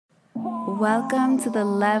Welcome to the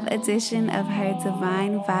love edition of Her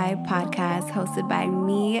Divine Vibe podcast, hosted by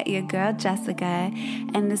me, your girl Jessica,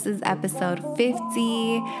 and this is episode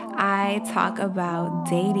 50. I talk about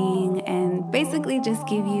dating and basically just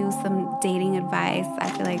give you some dating advice. I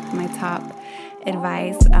feel like my top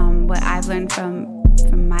advice, what I've learned from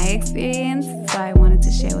my experience, so I wanted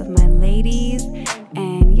to share with my ladies.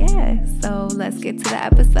 And yeah, so let's get to the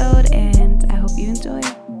episode, and I hope you enjoy.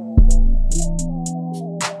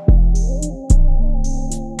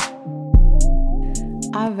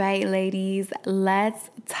 All right, ladies, let's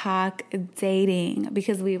talk dating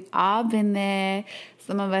because we've all been there.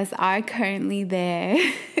 Some of us are currently there.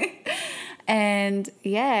 And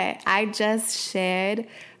yeah, I just shared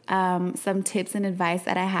some tips and advice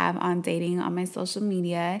that I have on dating on my social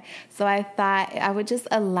media. So I thought I would just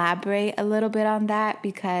elaborate a little bit on that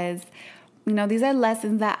because, you know, these are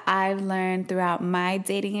lessons that I've learned throughout my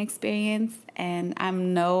dating experience, and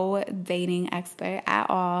I'm no dating expert at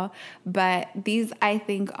all, but these I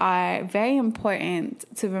think are very important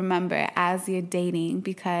to remember as you're dating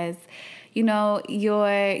because, you know,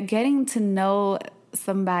 you're getting to know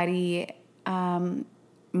somebody,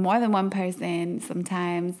 more than one person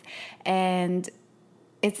sometimes, and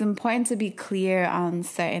it's important to be clear on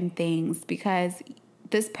certain things because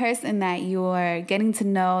this person that you're getting to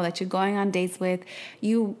know, that you're going on dates with,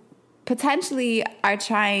 you potentially are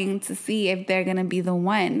trying to see if they're going to be the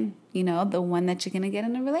one, you know, the one that you're going to get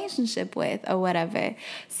in a relationship with or whatever.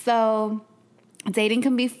 So dating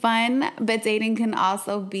can be fun, but dating can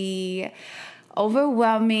also be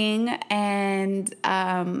overwhelming, and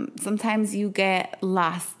sometimes you get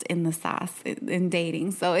lost in the sauce in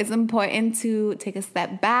dating. So it's important to take a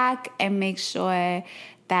step back and make sure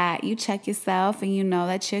that you check yourself and you know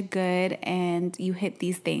that you're good and you hit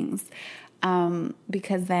these things.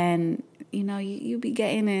 Because then, you know, you be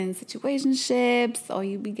getting in situationships, or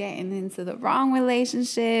you be getting into the wrong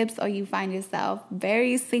relationships, or you find yourself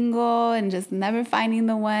very single and just never finding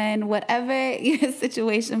the one, whatever your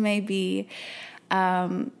situation may be.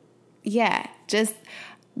 Just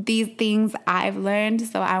these things I've learned,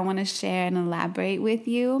 so I want to share and elaborate with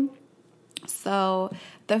you. So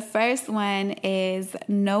the first one is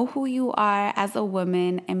know who you are as a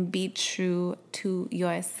woman and be true to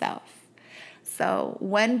yourself. So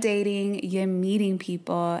when dating, you're meeting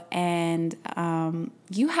people, and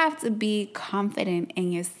you have to be confident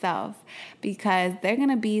in yourself because there are going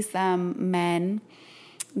to be some men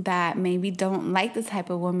that maybe don't like the type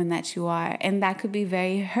of woman that you are, and that could be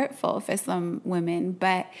very hurtful for some women.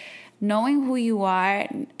 But knowing who you are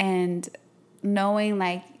and knowing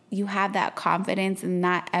like you have that confidence and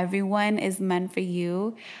not everyone is meant for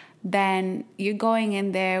you, then you're going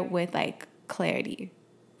in there with like clarity,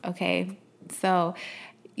 okay? So,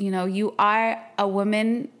 you know, you are a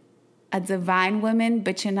woman, a divine woman,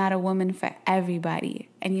 but you're not a woman for everybody.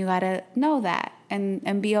 And you got to know that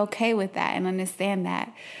and be okay with that and understand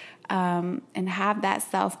that. And have that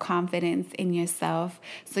self-confidence in yourself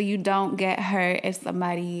so you don't get hurt if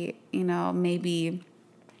somebody, you know, maybe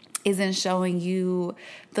isn't showing you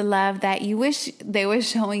the love that you wish they were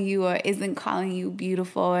showing you, or isn't calling you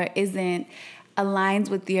beautiful, or isn't aligned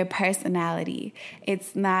with your personality.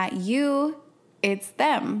 It's not you, it's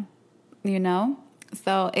them, you know?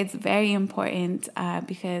 So it's very important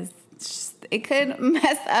because it could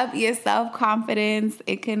mess up your self-confidence.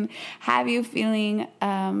 It can have you feeling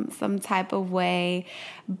some type of way,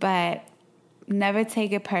 but never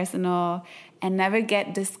take it personal and never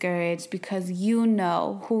get discouraged because you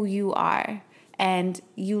know who you are and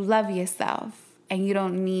you love yourself and you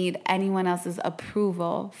don't need anyone else's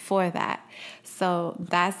approval for that. So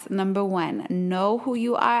that's number one. Know who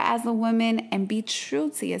you are as a woman and be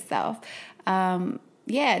true to yourself.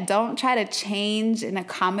 Don't try to change and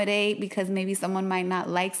accommodate because maybe someone might not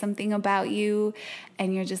like something about you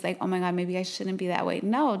and you're just like, oh my God, maybe I shouldn't be that way.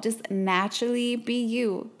 No, just naturally be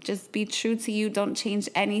you. Just be true to you. Don't change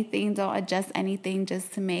anything. Don't adjust anything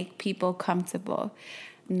just to make people comfortable.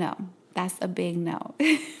 No, that's a big no.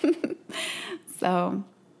 So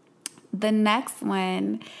the next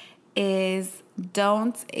one is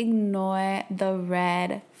don't ignore the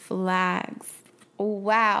red flags.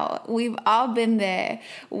 Wow, we've all been there.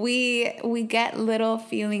 We get little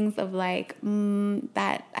feelings of like,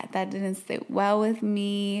 that didn't sit well with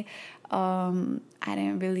me. I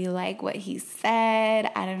didn't really like what he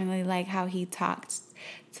said. I didn't really like how he talked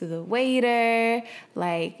to the waiter.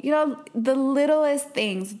 Like, you know, the littlest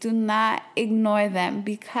things, do not ignore them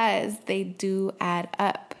because they do add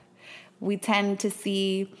up. We tend to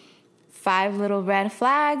see 5 little red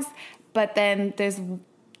flags, but then there's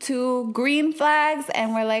 2 green flags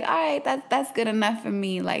and we're like, all right, that's good enough for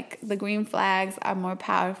me. Like, the green flags are more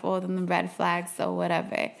powerful than the red flags, so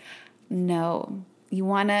whatever. No. You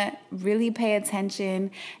want to really pay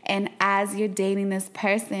attention. And as you're dating this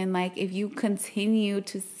person, like, if you continue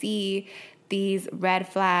to see these red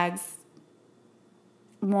flags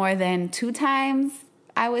more than 2 times,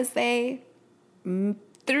 I would say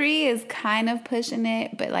 3 is kind of pushing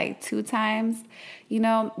it, but like 2 times,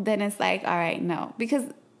 then it's like, all right, no. Because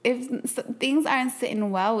if things aren't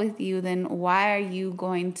sitting well with you, then why are you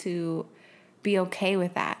going to be okay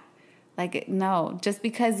with that? Like, no, just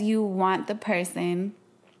because you want the person,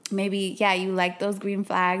 maybe, yeah, you like those green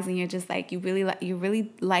flags and you're just like, you're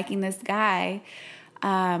really liking this guy.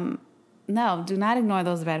 No, do not ignore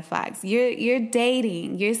those red flags. You're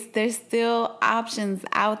dating. There's still options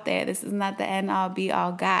out there. This is not the end all be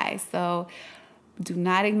all guy. So do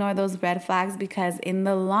not ignore those red flags, because in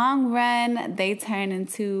the long run, they turn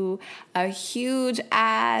into a huge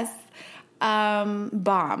ass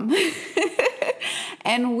bomb.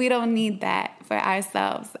 And we don't need that for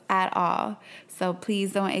ourselves at all. So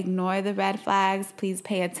please don't ignore the red flags. Please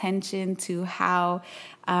pay attention to how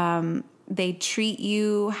they treat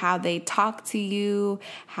you, how they talk to you,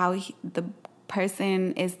 how the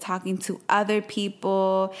person is talking to other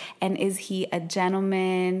people, and is he a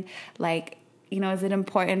gentleman? Like, is it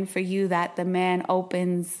important for you that the man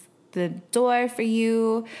opens the door for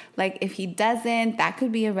you? Like, if he doesn't, that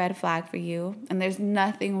could be a red flag for you, and there's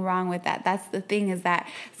nothing wrong with that. That's the thing, is that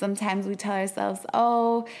sometimes we tell ourselves,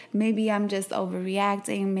 oh, maybe I'm just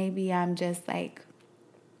overreacting, maybe I'm just like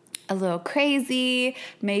a little crazy,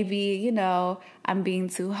 maybe I'm being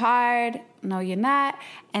too hard. No, you're not.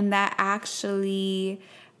 And that actually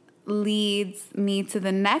leads me to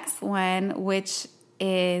the next one, which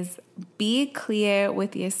is be clear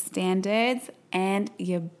with your standards and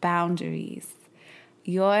your boundaries.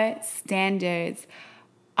 Your standards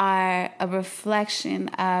are a reflection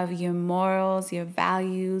of your morals, your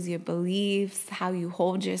values, your beliefs, how you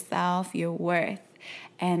hold yourself, your worth,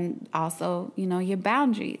 and also, your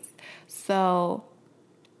boundaries. So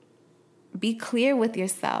be clear with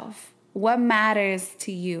yourself. What matters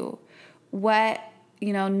to you? What,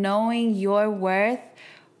 knowing your worth,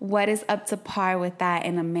 what is up to par with that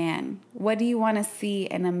in a man? What do you want to see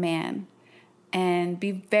in a man? And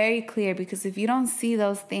be very clear, because if you don't see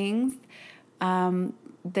those things, then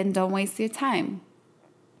don't waste your time.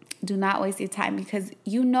 Do not waste your time, because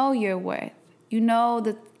you know your worth. You know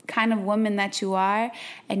the kind of woman that you are,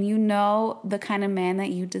 and you know the kind of man that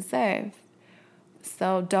you deserve.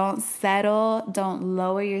 So don't settle, don't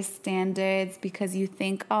lower your standards because you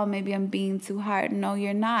think, oh, maybe I'm being too hard. No,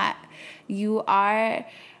 you're not. You are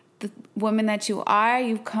the woman that you are.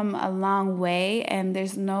 You've come a long way, and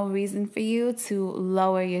there's no reason for you to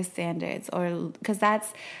lower your standards, because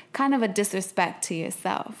that's kind of a disrespect to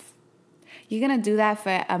yourself. You're going to do that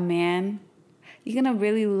for a man? You're going to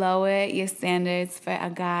really lower your standards for a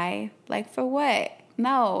guy? Like, for what?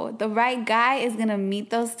 No, the right guy is going to meet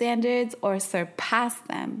those standards or surpass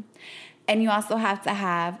them. And you also have to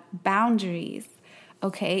have boundaries.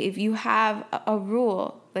 Okay, if you have a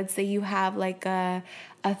rule, let's say you have like a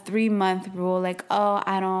 3-month rule, like, oh,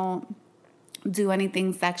 I don't do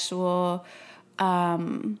anything sexual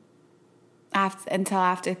until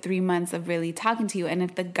after 3 months of really talking to you. And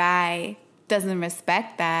if the guy doesn't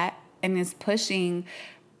respect that and is pushing,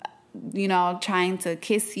 trying to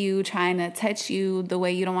kiss you, trying to touch you the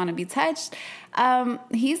way you don't want to be touched,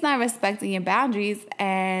 he's not respecting your boundaries,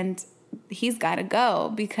 and he's got to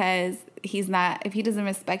go, because if he doesn't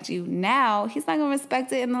respect you now, he's not going to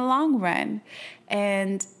respect it in the long run.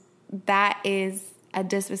 And that is a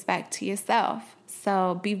disrespect to yourself.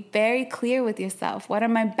 So be very clear with yourself. What are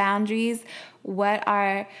my boundaries? What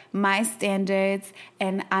are my standards?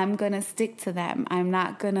 And I'm going to stick to them. I'm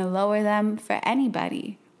not going to lower them for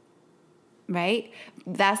anybody. Right?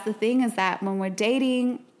 That's the thing, is that when we're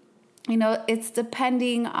dating, it's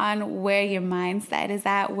depending on where your mindset is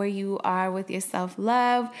at, where you are with your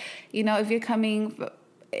self-love. If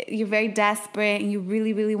you're very desperate and you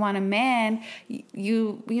really, really want a man,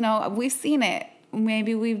 we've seen it.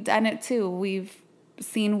 Maybe we've done it too. We've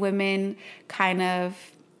seen women kind of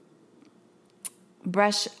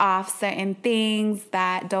brush off certain things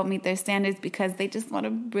that don't meet their standards because they just want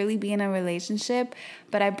to really be in a relationship.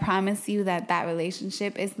 But I promise you that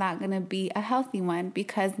relationship is not going to be a healthy one,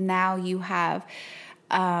 because now you've had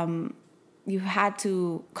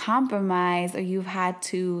to compromise, or you've had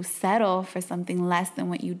to settle for something less than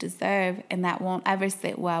what you deserve, and that won't ever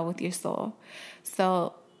sit well with your soul.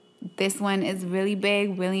 So this one is really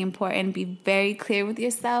big, really important. Be very clear with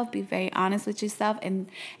yourself, be very honest with yourself, and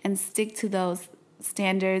stick to those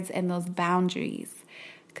standards and those boundaries.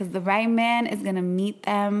 Because the right man is going to meet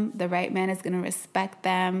them, the right man is going to respect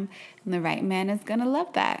them, and the right man is going to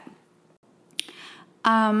love that.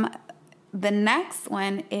 The next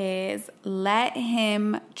one is let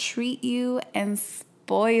him treat you and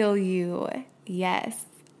spoil you. Yes,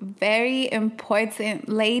 very important,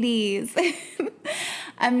 ladies.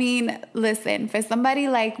 I mean, listen, for somebody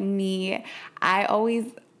like me, I always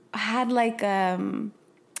had like, I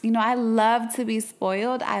love to be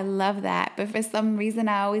spoiled. I love that. But for some reason,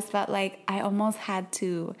 I always felt like I almost had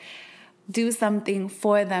to do something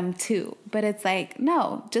for them too. But it's like,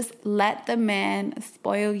 no, just let the man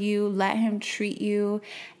spoil you, let him treat you.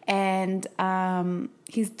 And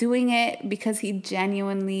he's doing it because he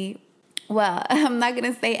genuinely, well, I'm not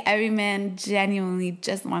going to say every man genuinely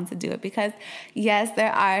just wants to do it, because yes,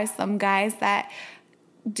 there are some guys that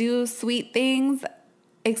do sweet things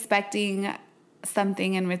expecting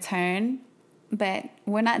something in return, but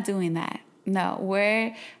we're not doing that. No,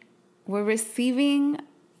 we're receiving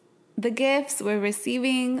the gifts, we're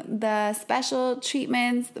receiving the special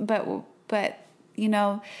treatments, but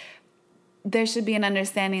there should be an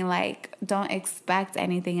understanding, like, don't expect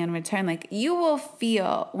anything in return. Like, you will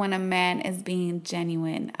feel when a man is being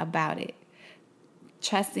genuine about it,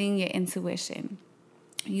 trusting your intuition.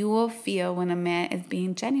 You will feel when a man is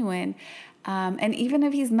being genuine. And even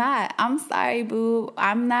if he's not, I'm sorry, boo.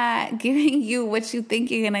 I'm not giving you what you think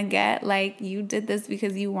you're going to get. Like, you did this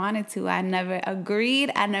because you wanted to. I never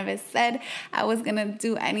agreed. I never said I was going to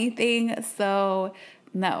do anything. So,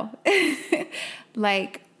 no.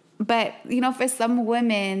 But, for some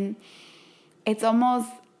women, it's almost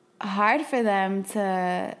hard for them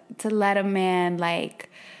to let a man, like,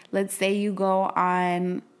 let's say you're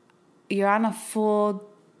on a full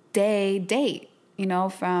day date,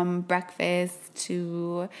 from breakfast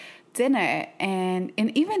to dinner. And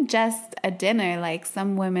even just a dinner, like,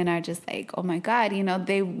 some women are just like, oh my God,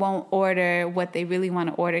 they won't order what they really want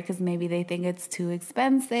to order because maybe they think it's too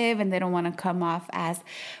expensive and they don't want to come off as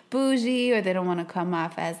bougie, or they don't want to come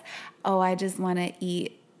off as, oh, I just want to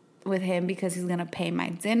eat with him because he's going to pay my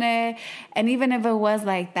dinner. And even if it was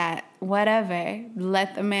like that, whatever,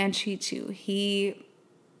 let the man treat you. He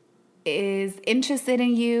is interested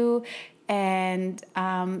in you. And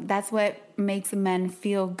that's what makes men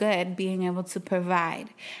feel good, being able to provide.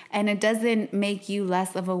 And it doesn't make you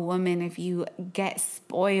less of a woman if you get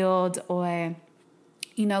spoiled or,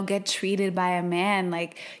 get treated by a man.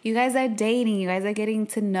 Like, you guys are dating, you guys are getting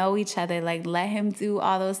to know each other. Like, let him do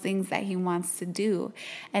all those things that he wants to do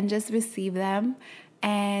and just receive them.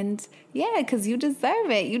 And yeah, because you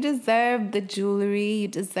deserve it. You deserve the jewelry, you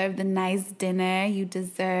deserve the nice dinner, you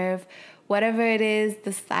deserve whatever it is,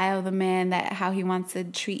 the style of the man, how he wants to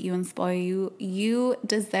treat you and spoil you. You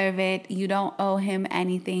deserve it. You don't owe him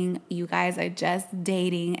anything. You guys are just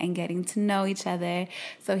dating and getting to know each other.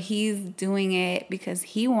 So he's doing it because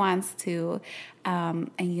he wants to, and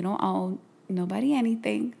you don't owe nobody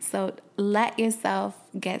anything. So let yourself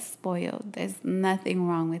get spoiled. There's nothing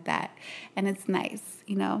wrong with that. And it's nice,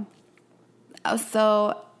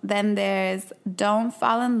 So then there's don't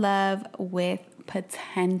fall in love with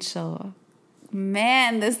potential.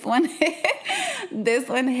 Man, this one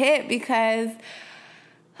hit because,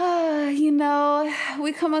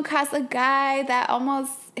 we come across a guy that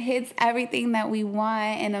almost hits everything that we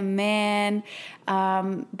want in a man,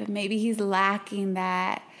 but maybe he's lacking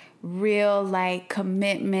that real, like,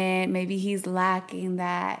 commitment. Maybe he's lacking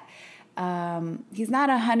that, he's not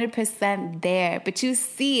 100% there, but you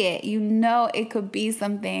see it, it could be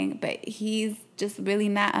something, but he's just really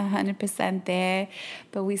not 100% there,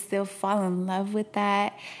 but we still fall in love with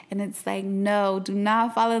that. And it's like, no, do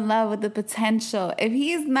not fall in love with the potential. If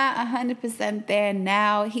he's not 100% there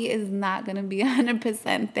now, he is not going to be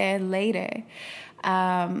 100% there later.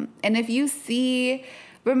 And if you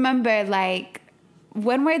remember, like,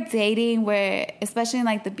 when we're dating, especially in,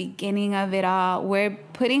 like, the beginning of it all, we're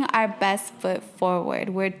putting our best foot forward.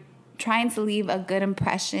 We're trying to leave a good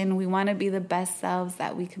impression. We want to be the best selves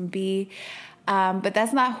that we can be. But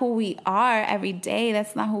that's not who we are every day.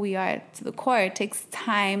 That's not who we are to the core. It takes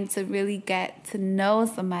time to really get to know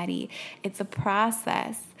somebody. It's a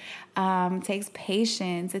process. It takes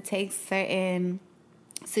patience. It takes certain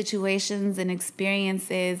situations and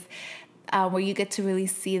experiences where you get to really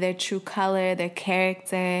see their true color, their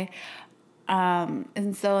character.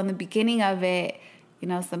 And so in the beginning of it,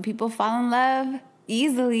 some people fall in love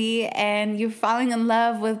easily, and you're falling in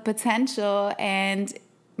love with potential. And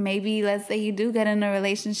maybe, let's say you do get in a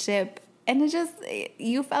relationship and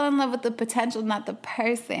you fell in love with the potential, not the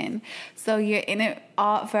person. So you're in it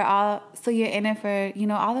for all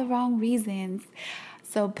the wrong reasons.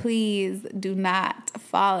 So please do not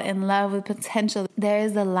fall in love with potential. There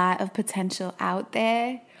is a lot of potential out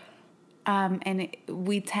there.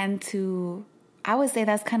 We tend to, I would say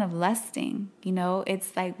that's kind of lusting.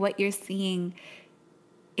 It's like what you're seeing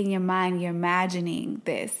in your mind, you're imagining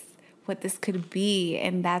what this could be,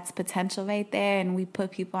 and that's potential right there. And we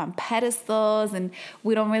put people on pedestals and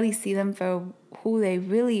we don't really see them for who they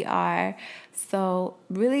really are. So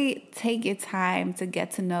really take your time to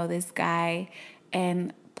get to know this guy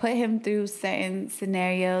and put him through certain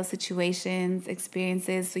scenarios, situations,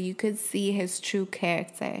 experiences, so you could see his true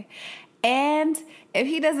character. And if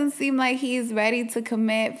he doesn't seem like he's ready to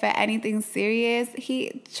commit for anything serious,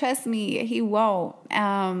 trust me, he won't.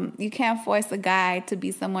 You can't force a guy to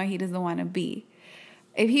be somewhere he doesn't want to be.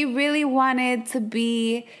 If he really wanted to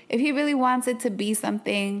be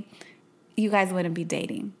something, you guys wouldn't be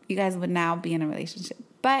dating. You guys would now be in a relationship.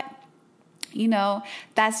 But,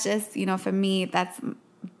 that's just, for me, that's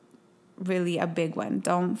really a big one.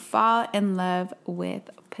 Don't fall in love with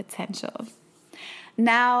potential.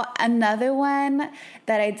 Now, another one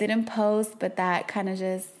that I didn't post, but that kind of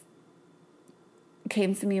just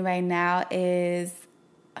came to me right now it's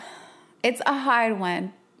a hard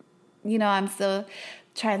one. I'm still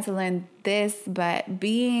trying to learn this, but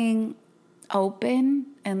being open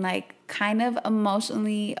and like kind of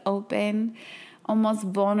emotionally open, almost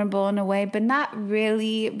vulnerable in a way, but not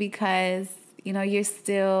really, because, you're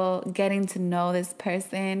still getting to know this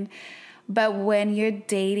person. But when you're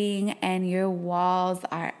dating and your walls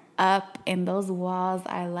are up and those walls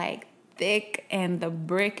are like thick and the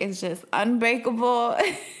brick is just unbreakable,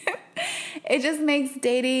 it just makes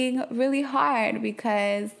dating really hard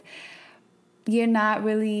because you're not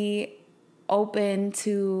really open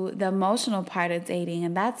to the emotional part of dating.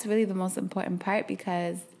 And that's really the most important part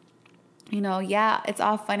because, it's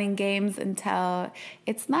all fun and games until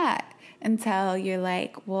it's not. Until you're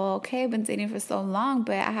like, well, okay, I've been dating for so long,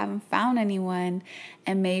 but I haven't found anyone.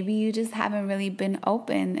 And maybe you just haven't really been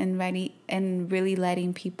open and ready and really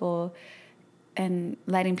letting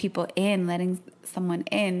someone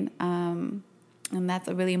in. And that's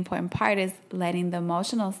a really important part, is letting the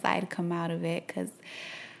emotional side come out of it. Because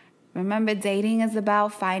remember, dating is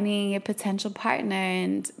about finding your potential partner,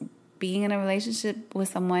 and being in a relationship with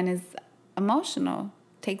someone is emotional.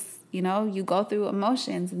 You go through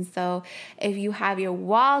emotions. And so if you have your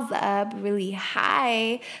walls up really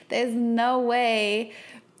high, there's no way,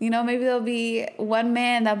 maybe there'll be one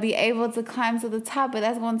man that'll be able to climb to the top, but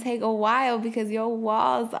that's going to take a while because your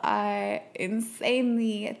walls are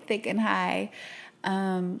insanely thick and high.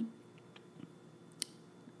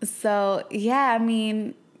 So yeah,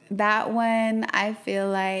 that one, I feel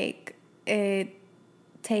like it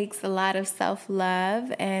takes a lot of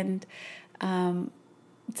self-love and,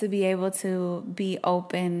 to be able to be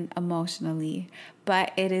open emotionally.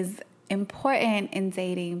 But it is important in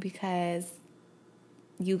dating because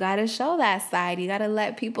you got to show that side. You got to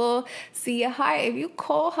let people see your heart. If you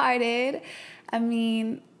cold-hearted,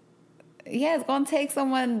 it's going to take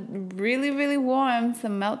someone really, really warm to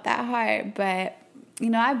melt that heart. But,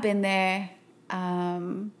 I've been there,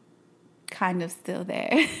 kind of still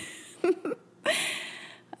there.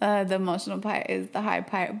 The emotional part is the hard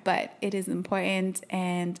part, but it is important,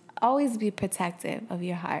 and always be protective of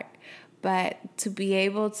your heart. But to be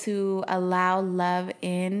able to allow love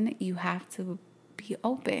in, you have to be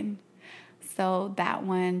open. So that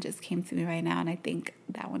one just came to me right now, and I think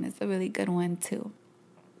that one is a really good one too.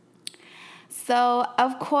 So,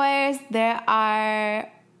 of course, there are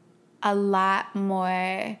a lot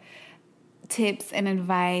more tips and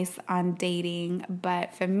advice on dating,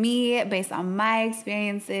 but for me, based on my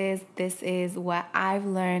experiences, this is what I've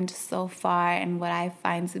learned so far and what I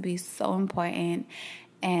find to be so important.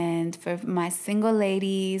 And for my single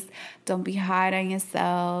ladies, don't be hard on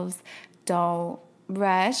yourselves. Don't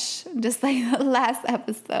rush, just like the last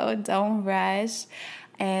episode. Don't rush.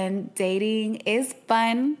 And dating is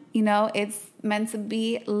fun. It's meant to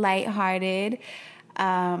be lighthearted,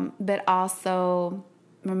 but also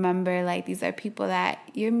remember, these are people that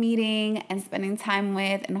you're meeting and spending time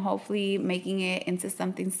with, and hopefully making it into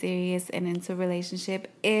something serious and into a relationship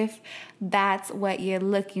if that's what you're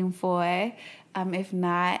looking for. If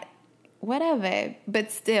not, whatever.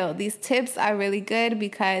 But still, these tips are really good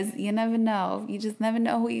because you never know. You just never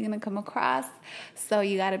know who you're going to come across. So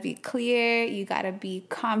you got to be clear, you got to be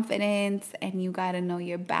confident, and you got to know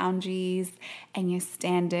your boundaries and your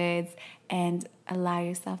standards, and allow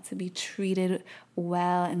yourself to be treated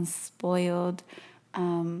well and spoiled.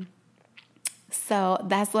 So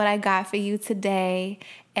that's what I got for you today.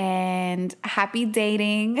 And happy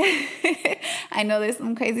dating. I know there's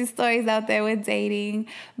some crazy stories out there with dating,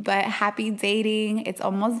 but happy dating. It's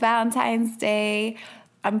almost Valentine's Day.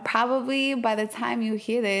 Probably by the time you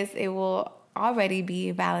hear this, it will already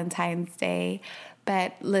be Valentine's Day.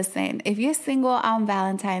 But listen, if you're single on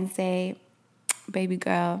Valentine's Day, baby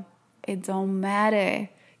girl, it don't matter.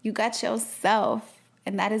 You got yourself.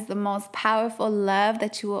 And that is the most powerful love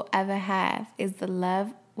that you will ever have, is the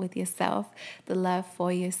love with yourself, the love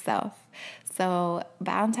for yourself. So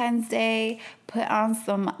Valentine's Day, put on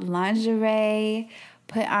some lingerie,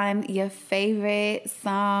 put on your favorite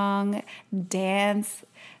song, dance,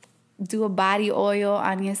 do a body oil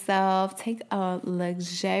on yourself, take a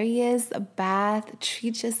luxurious bath,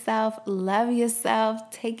 treat yourself, love yourself,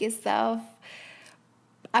 take yourself.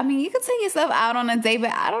 I mean, you can take yourself out on a date,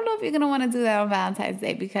 but I don't know if you're going to want to do that on Valentine's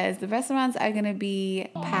Day, because the restaurants are going to be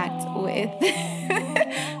packed with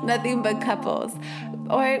nothing but couples.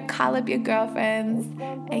 Or call up your girlfriends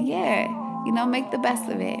and make the best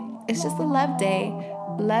of it. It's just a love day.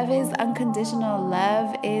 Love is unconditional.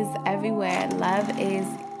 Love is everywhere. Love is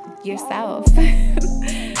yourself.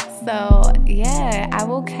 So, I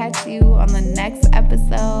will catch you on the next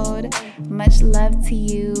episode. Much love to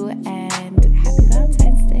you, and